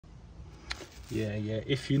Yeah,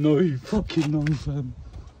 if you know, you fucking know, fam.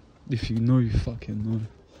 If you know, you fucking know.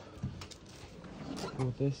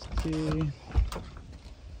 For this key.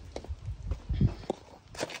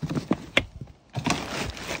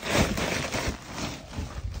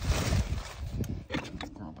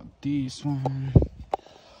 Grab this one.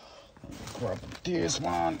 Grab this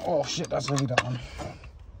one. Oh shit, that's heavy, that one.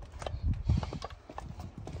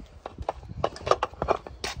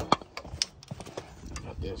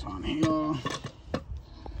 Got this one here.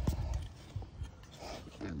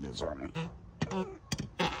 And this one.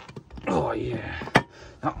 Oh yeah.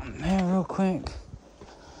 That one there real quick.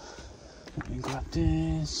 Let me grab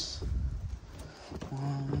this.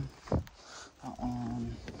 One. That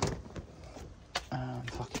one.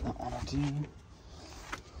 And fucking that one I do.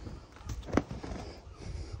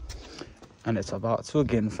 And it's about to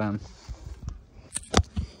again, fam.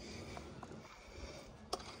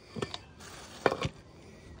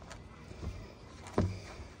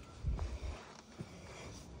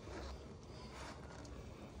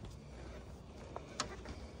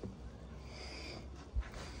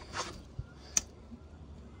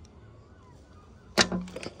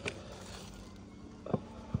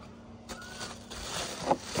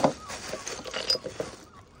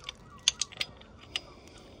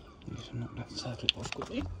 Knock that circuit off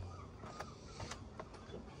quickly.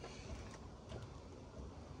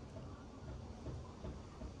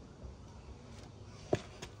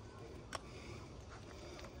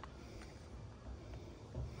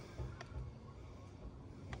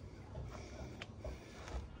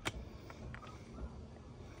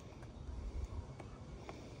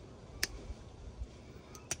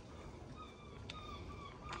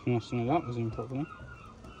 Must know that was in properly.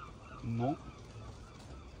 No.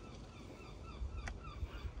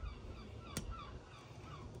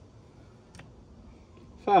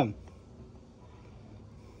 Fam.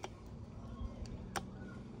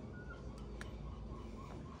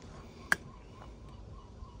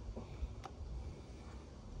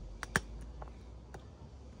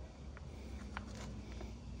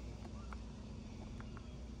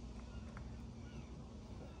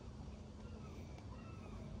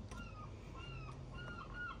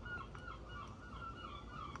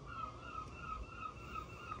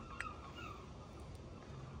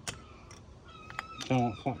 Don't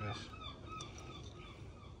want fuck this.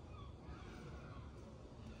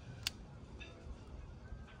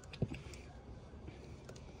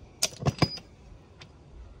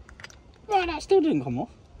 Right, that still didn't come off.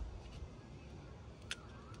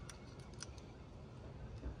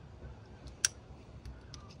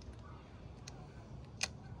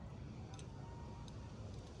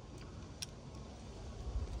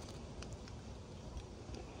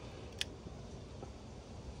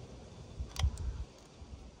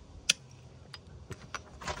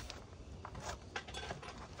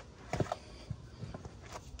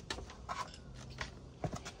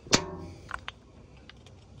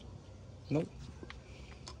 Nope.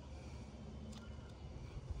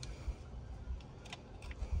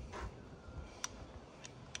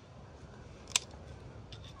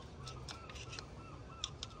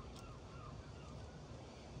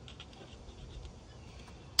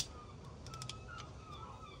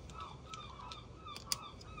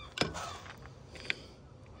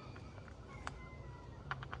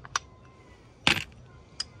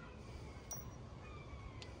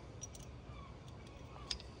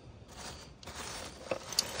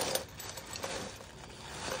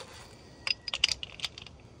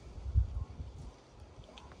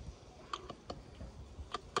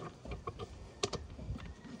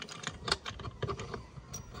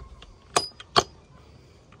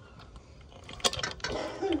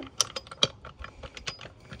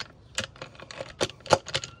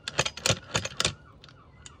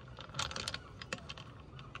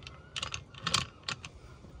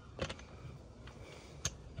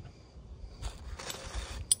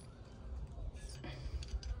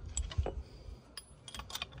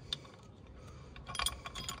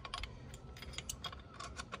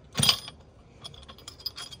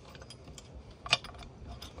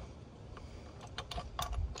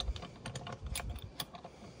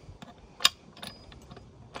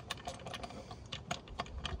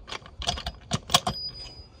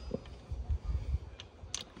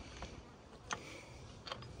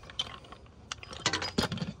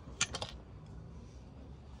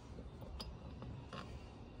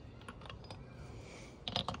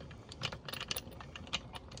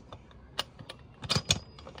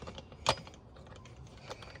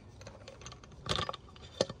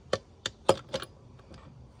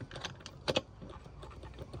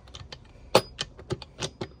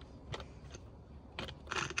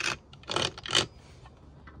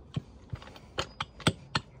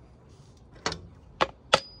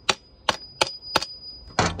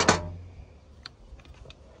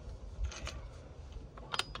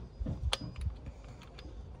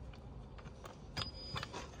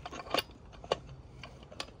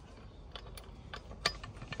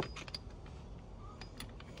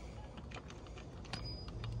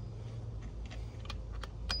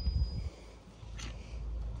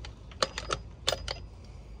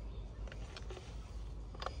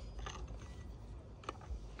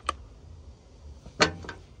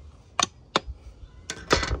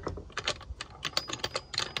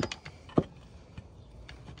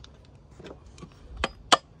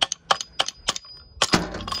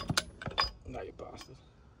 bastard.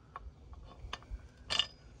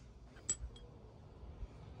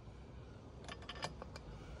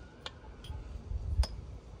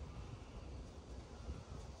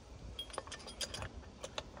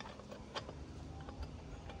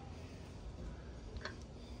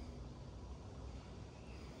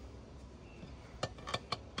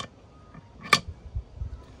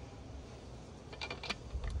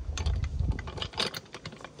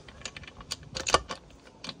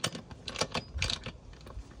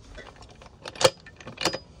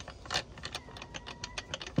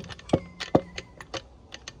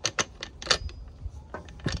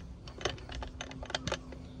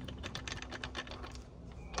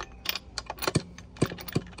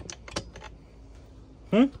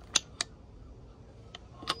 Hmm?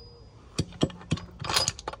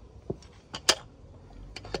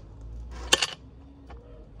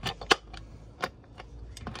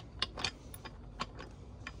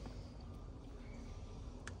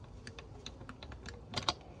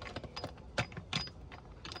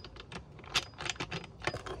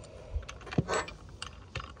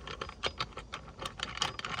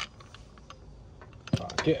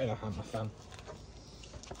 Right, get in a hammer, fam.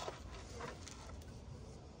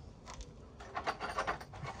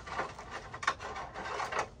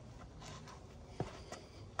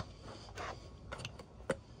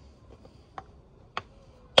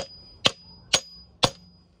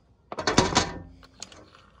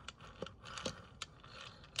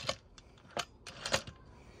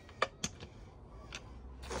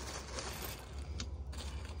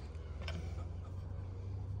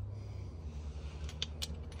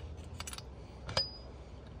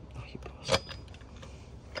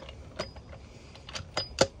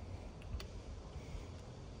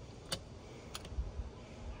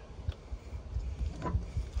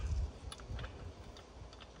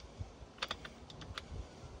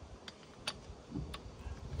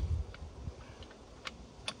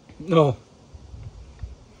 No.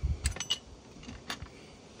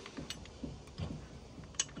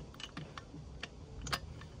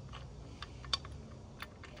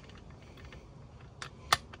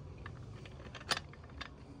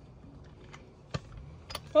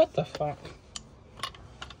 What the fuck?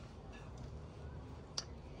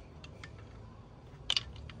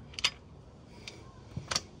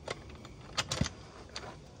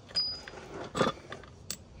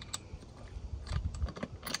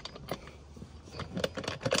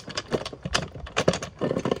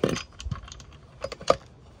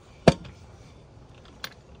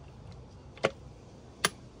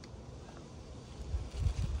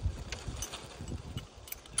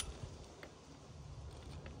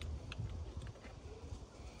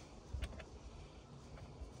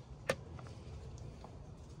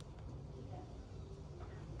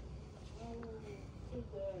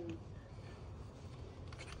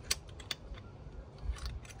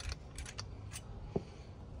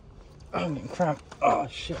 I'm getting cramped. Oh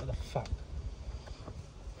shit, what the fuck?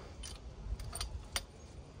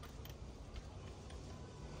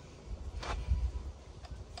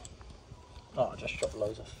 Oh, I just dropped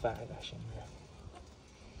loads of fat ash in there.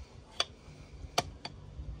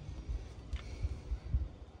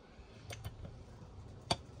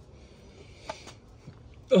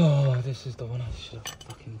 Oh, this is the one I should have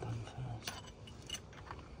fucking done first.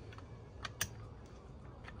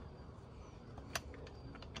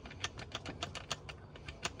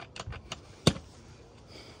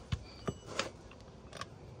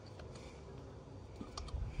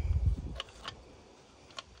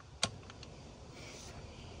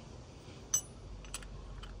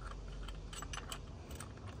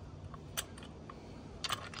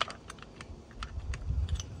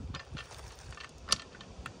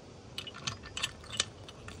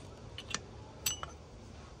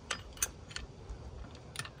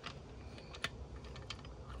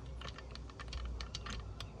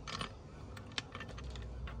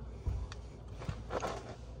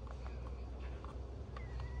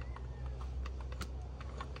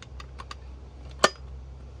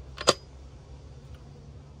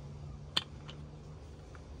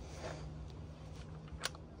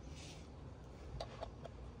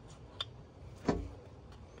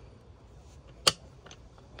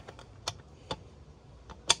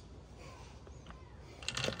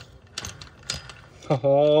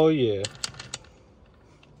 Oh yeah.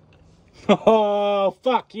 Oh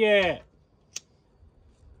fuck yeah.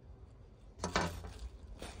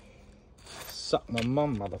 Suck my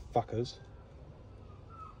mum, motherfuckers.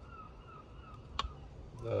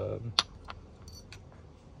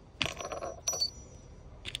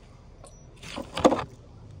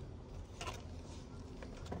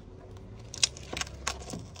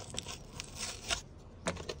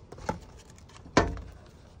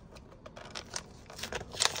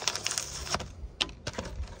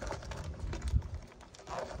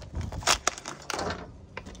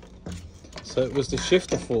 So it was the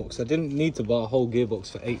shifter forks. I didn't need to buy a whole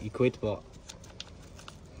gearbox for 80 quid, but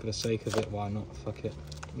for the sake of it, why not? Fuck it.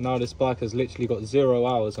 Now this bike has literally got 0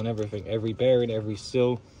 hours on everything. Every bearing, every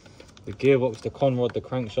seal, the gearbox, the conrod, the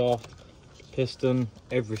crankshaft, piston,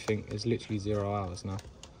 everything is literally 0 hours now.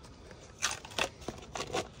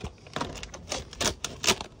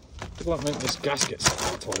 Look what make this gasket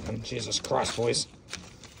start open. Jesus Christ, boys.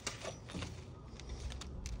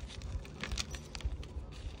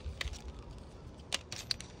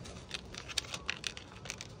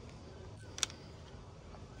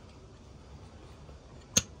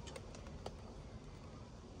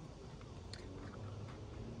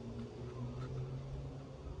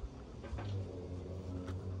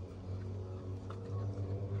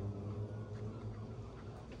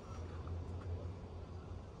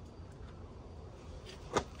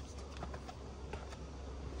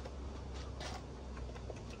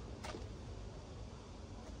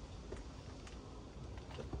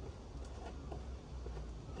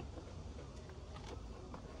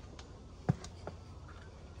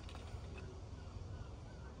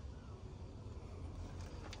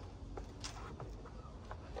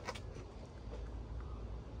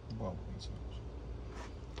 Well,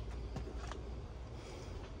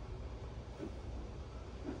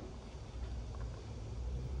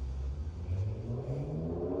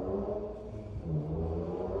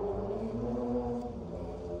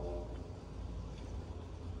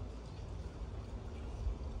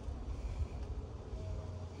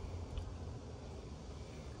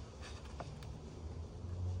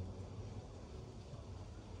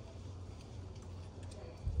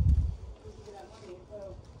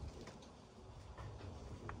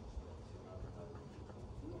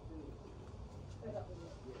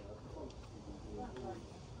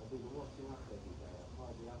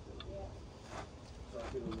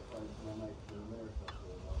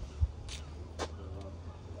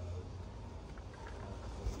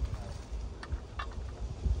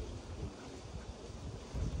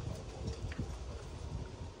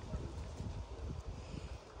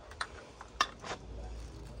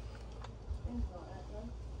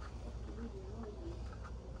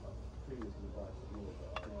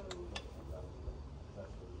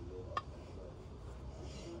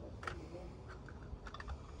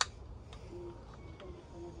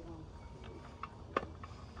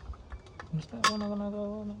 is that one I'm gonna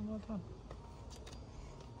go on another time?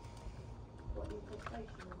 What is the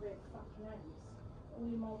station of red fucking ants? All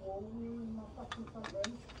in my wall, all in my fucking front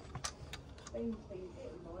room. Bean's been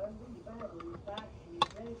getting by them really bad on his back and his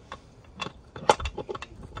legs.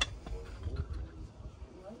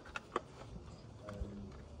 Right.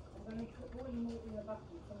 I'm going to put boiling water in a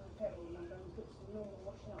bucket from the kettle and I'm going to put some normal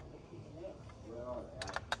washing up liquid in it. Where are they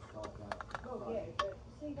at? Oh yeah, but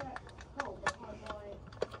see that hole behind my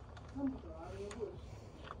tumble dryer in the woods?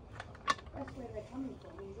 That's where they're coming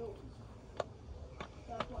from, indoors.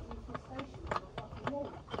 So I've got an infestation on the fucking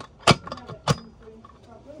wall. Now they're coming through into the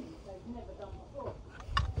front room. They've never done before.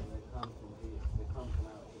 And they come from here. They come from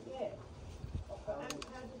out here. Yeah. I've got ants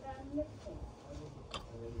powder down next to them.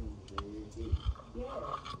 Yeah.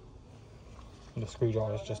 And the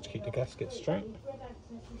screwdriver is just to keep the gasket straight. These red ants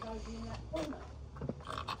nests over in that corner.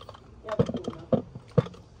 The other corner.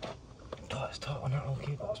 Oh, it's tight on that old I've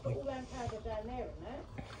gearbox, got mate. all that powder down there and that.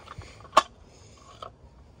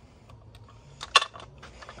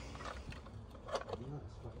 That's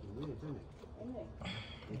fucking weird, isn't it? Isn't it?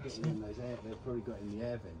 They're getting in those air. They've probably got in the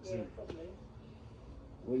air vents. Yeah, Isn't it? probably.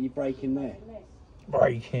 What are you breaking there? A nest.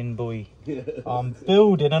 Breaking, boy. I'm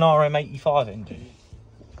building an Rm85 engine.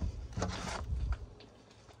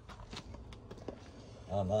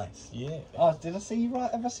 Oh, nice. Yeah. Oh, did I see you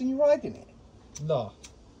ride? Have I seen you riding it? No.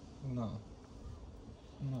 No.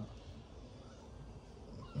 No.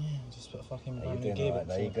 Yeah, just put a fucking You're brand new doing alright gearbox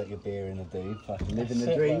though. in. You got your beer in the dude. Fucking living That's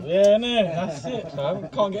the it, dream. bruv. Yeah, no, that's it, fam.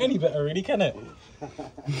 Can't get any better, really, can it?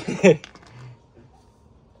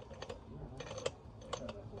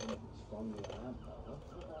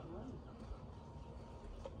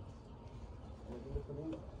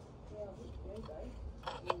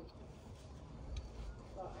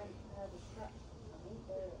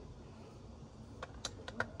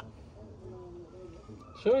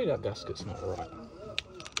 Surely that gasket's not right.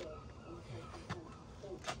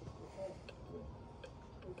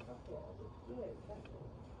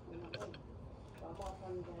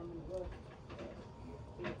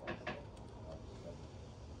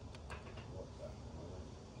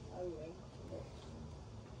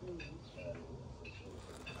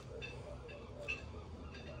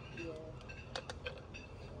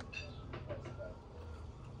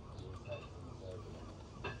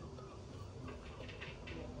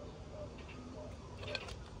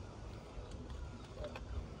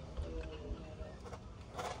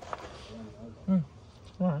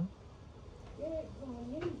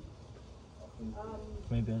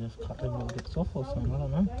 maybe I just cut the little bits off or something, I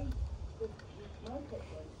don't know.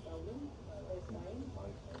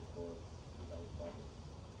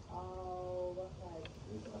 Oh, okay.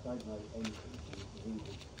 I don't know anything. He was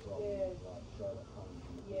from like Sherlock Holmes.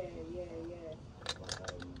 Yeah.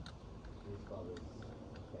 But his brother's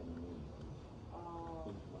getting in. Oh.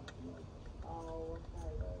 He's much more. Oh,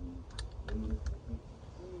 okay. When you look at the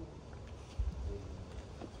picture,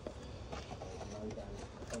 there's no damage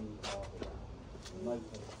to any part of that. The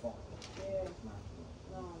motor's fine. Yeah. It's smashing it.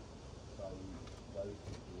 No. So those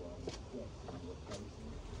people guessing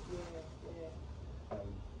replacing it. Yeah. They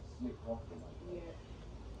slip off the motor.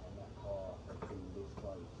 Yeah. And that car has been this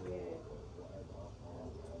close or whatever.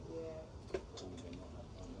 Yeah.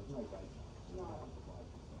 There's no data. No.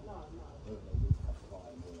 Whether they did have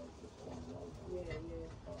time or they just gone over. Yeah.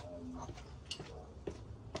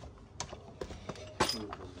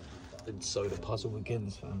 But, And so the puzzle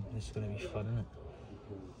begins, fam. This is going to be fun, isn't it?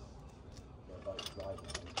 because they're both driving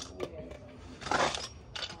and walking Yeah. they're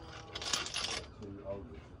too old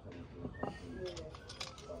to turn into a company. Yeah.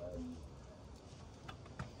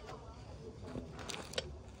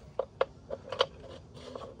 But,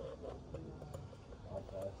 I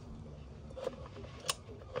personally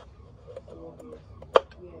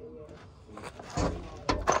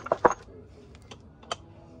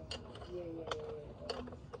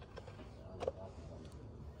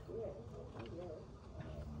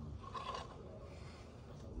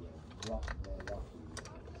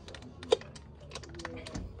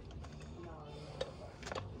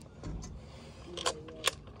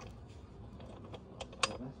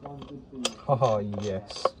Oh,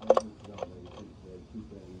 yes.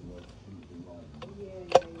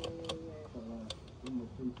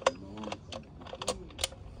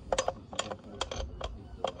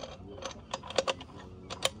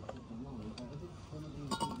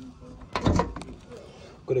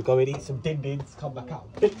 Gonna go and eat some din-dins, come back out,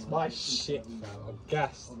 fix my shit, fam. I'm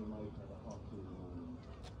gassed.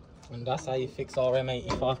 And that's how you fix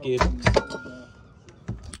Rm85 gearbox.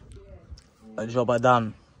 A job I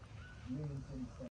done.